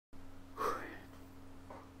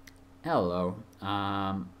Hello.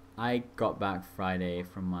 I got back Friday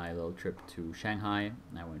from my little trip to Shanghai.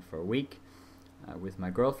 I went for a week with my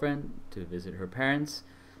girlfriend to visit her parents,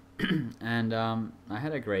 and I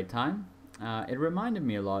had a great time. It reminded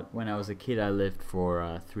me a lot when I was a kid. I lived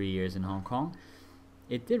for 3 years in Hong Kong.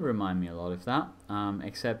 It did remind me a lot of that,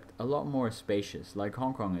 except a lot more spacious. Like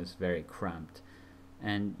Hong Kong is very cramped,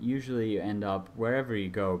 and usually you end up wherever you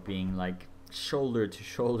go being like shoulder to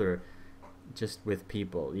shoulder just with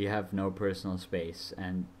people. You have no personal space,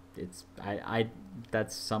 and I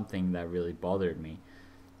that's something that really bothered me.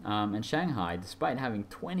 And Shanghai, despite having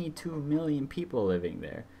 22 million people living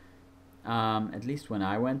there, at least when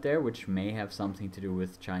I went there, which may have something to do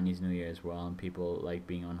with Chinese New Year as well, and people like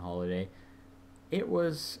being on holiday, it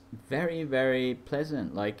was very, very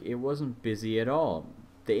pleasant. Like, it wasn't busy at all.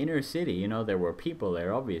 The inner city, there were people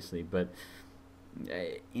there, obviously, but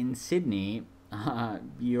in Sydney,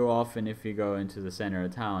 you often, if you go into the center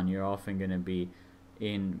of town, you're often going to be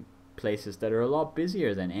in places that are a lot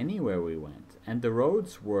busier than anywhere we went. And the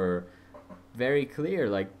roads were very clear,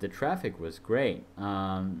 like the traffic was great.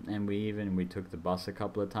 And we took the bus a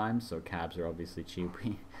couple of times, so cabs are obviously cheap.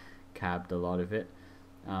 We cabbed a lot of it,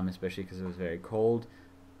 especially because it was very cold.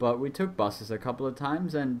 But we took buses a couple of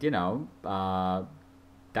times, and that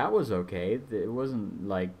was okay. It wasn't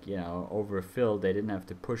like overfilled. They didn't have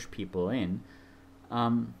to push people in.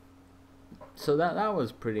 Um, so that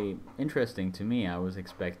was pretty interesting to me. I was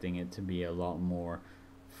expecting it to be a lot more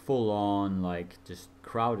full on, like just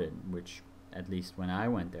crowded, which at least when I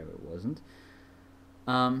went there it wasn't.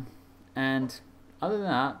 Um, and other than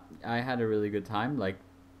that, I had a really good time. Like,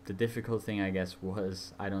 the difficult thing, I guess,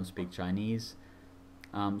 was I don't speak Chinese.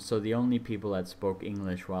 So the only people that spoke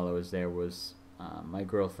English while I was there was my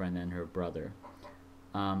girlfriend and her brother.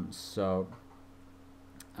 So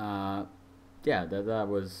uh, yeah, that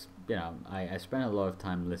was, I spent a lot of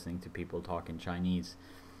time listening to people talk in Chinese.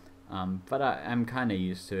 But I'm kind of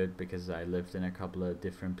used to it because I lived in a couple of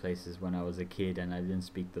different places when I was a kid and I didn't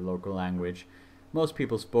speak the local language. Most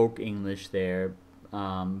people spoke English there,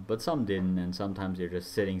 but some didn't, and sometimes you're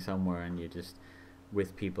just sitting somewhere and you're just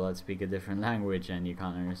with people that speak a different language and you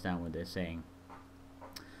can't understand what they're saying.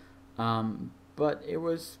 But it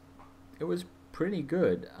was pretty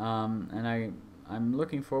good, and I'm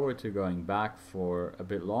looking forward to going back for a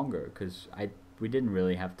bit longer because I we didn't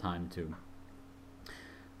really have time to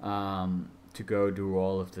go do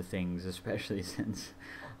all of the things, especially since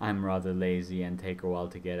I'm rather lazy and take a while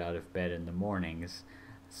to get out of bed in the mornings.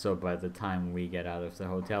 So by the time we get out of the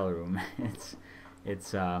hotel room,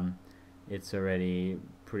 it's um it's already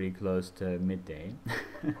pretty close to midday.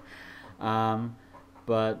 um,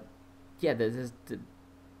 but yeah, there's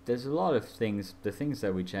a lot of things. The things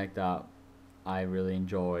that we checked out, I really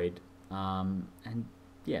enjoyed. And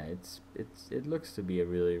yeah, it looks to be a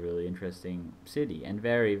really, really interesting city, and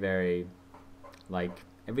very, very, like,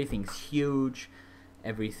 everything's huge,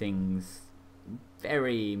 everything's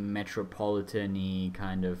very metropolitan-y,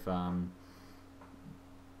 kind of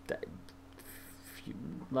th-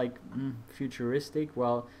 like futuristic.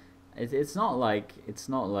 Well, it's not like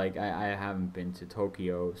I haven't been to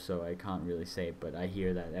Tokyo, so I can't really say. But I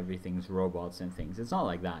hear that everything's robots and things. It's not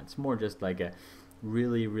like that. It's more just like a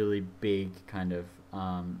really, really big kind of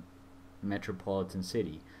metropolitan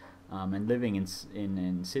city. And living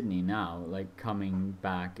in Sydney now, like coming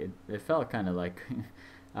back, it felt kind of like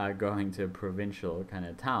going to a provincial kind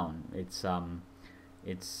of town. It's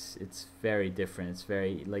very different. It's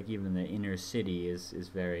very, like, even the inner city is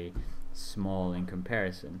very small in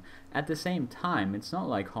comparison. At the same time, it's not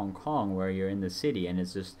like Hong Kong where you're in the city and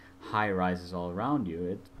it's just high rises all around you.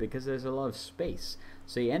 It because there's a lot of space,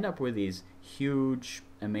 so you end up with these huge,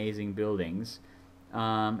 amazing buildings,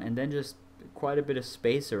 and then just quite a bit of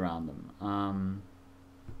space around them.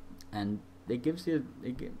 And it gives you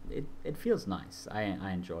it feels nice. I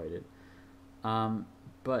enjoyed it.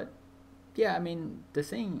 But yeah, I mean, the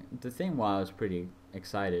thing why I was pretty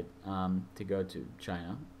excited to go to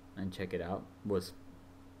China and check it out was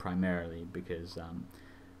primarily because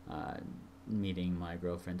uh, meeting my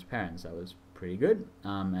girlfriend's parents. That was pretty good,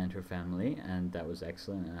 and her family, and that was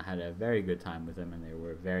excellent. And I had a very good time with them, and they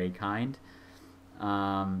were very kind.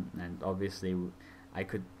 And obviously, I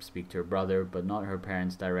could speak to her brother, but not her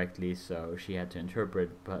parents directly, so she had to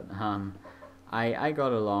interpret. But I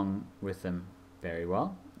got along with them very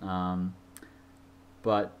well.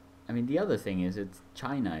 But I mean, the other thing is, it's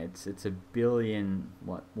China. It's a billion,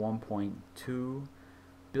 what, 1.2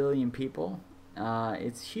 billion people.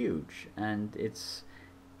 It's huge, and it's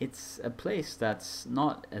a place that's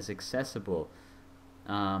not as accessible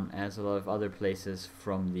as a lot of other places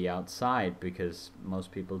from the outside, because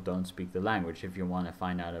most people don't speak the language. If you want to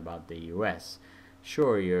find out about the U.S.,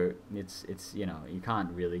 sure, it's you know, you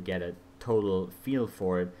can't really get a total feel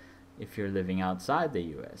for it if you're living outside the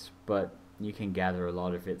U.S., but you can gather a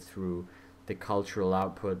lot of it through the cultural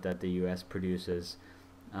output that the U.S. produces,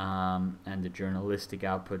 and the journalistic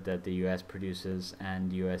output that the U.S. produces,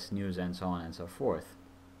 and U.S. news, and so on and so forth.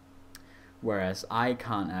 Whereas I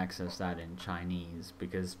can't access that in Chinese,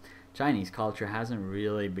 because Chinese culture hasn't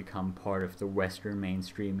really become part of the Western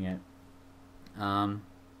mainstream yet.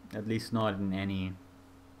 At least not in any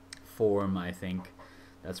form, I think.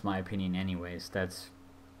 That's my opinion anyways. That's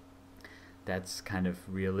kind of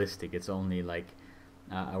realistic. It's only like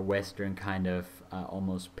a Western kind of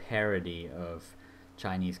almost parody of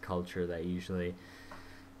Chinese culture that usually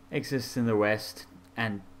exists in the West,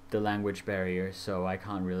 and the language barrier, so I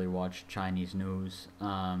can't really watch Chinese news,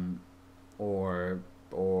 or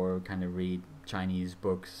kind of read Chinese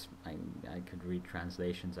books. I could read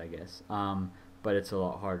translations, I guess, but it's a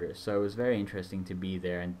lot harder. So it was very interesting to be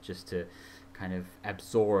there and just to kind of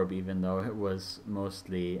absorb, even though it was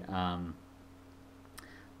mostly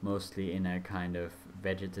in a kind of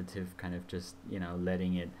vegetative, kind of just, you know,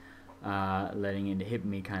 letting it hit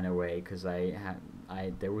me kind of way, because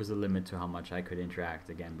there was a limit to how much I could interact,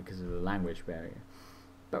 again, because of the language barrier.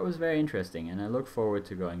 But it was very interesting, and I look forward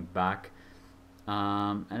to going back,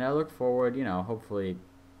 and I look forward, you know, hopefully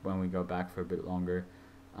when we go back for a bit longer,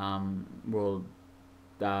 we'll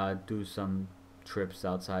do some trips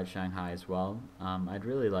outside Shanghai as well. I'd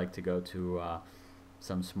really like to go to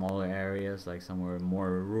some smaller areas, like somewhere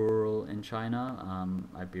more rural in China.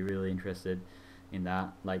 I'd be really interested in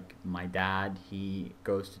that. Like my dad, he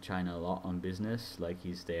goes to China a lot on business. Like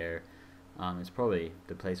he's there. It's probably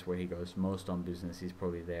the place where he goes most on business. He's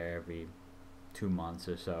probably there every 2 months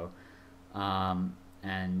or so.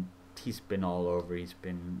 And he's been all over. He's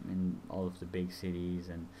been in all of the big cities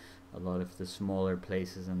and a lot of the smaller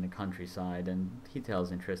places in the countryside, and he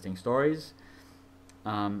tells interesting stories.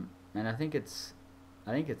 And I think it's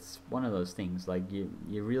one of those things, like you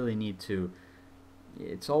really need to,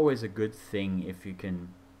 it's always a good thing if you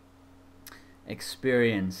can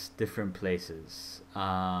experience different places.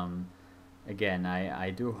 Again, I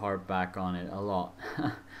do harp back on it a lot,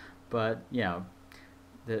 but you know,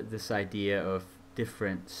 this idea of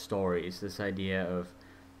different stories, this idea of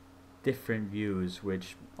different views,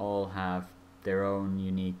 which all have their own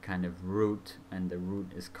unique kind of root, and the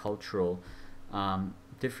root is cultural.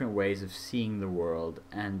 Different ways of seeing the world,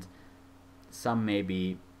 and some may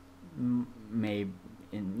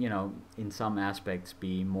in, you know, in some aspects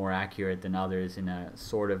be more accurate than others in a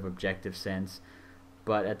sort of objective sense,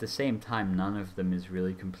 but at the same time none of them is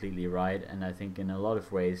really completely right. And I think in a lot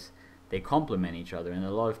of ways they complement each other, and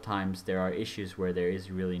a lot of times there are issues where there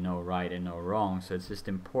is really no right and no wrong. So it's just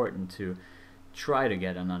important to try to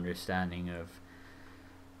get an understanding of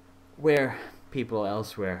where people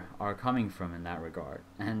elsewhere are coming from in that regard.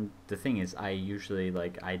 And the thing is, I usually,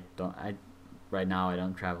 like, right now I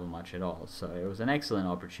don't travel much at all, so it was an excellent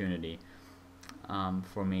opportunity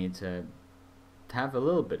for me to have a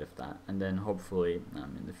little bit of that, and then hopefully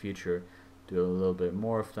in the future do a little bit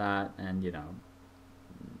more of that. And you know,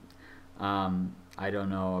 I don't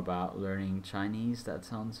know about learning Chinese. That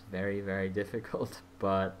sounds very, very difficult,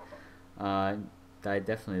 but I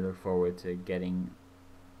definitely look forward to getting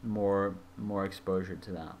more exposure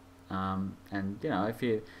to that. And you know, if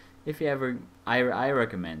you ever, I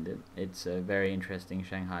recommend it. It's very interesting.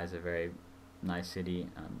 Shanghai is a very nice city.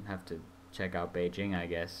 Have to check out Beijing, I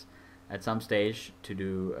guess, at some stage to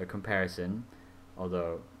do a comparison.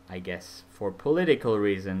 Although I guess for political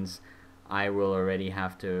reasons, I will already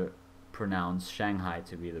have to pronounce Shanghai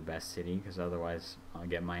to be the best city, because otherwise I'll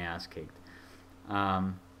get my ass kicked.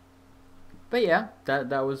 But yeah,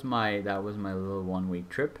 that was my little 1 week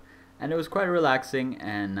trip, and it was quite relaxing.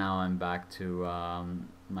 And now I'm back to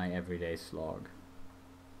my everyday slog.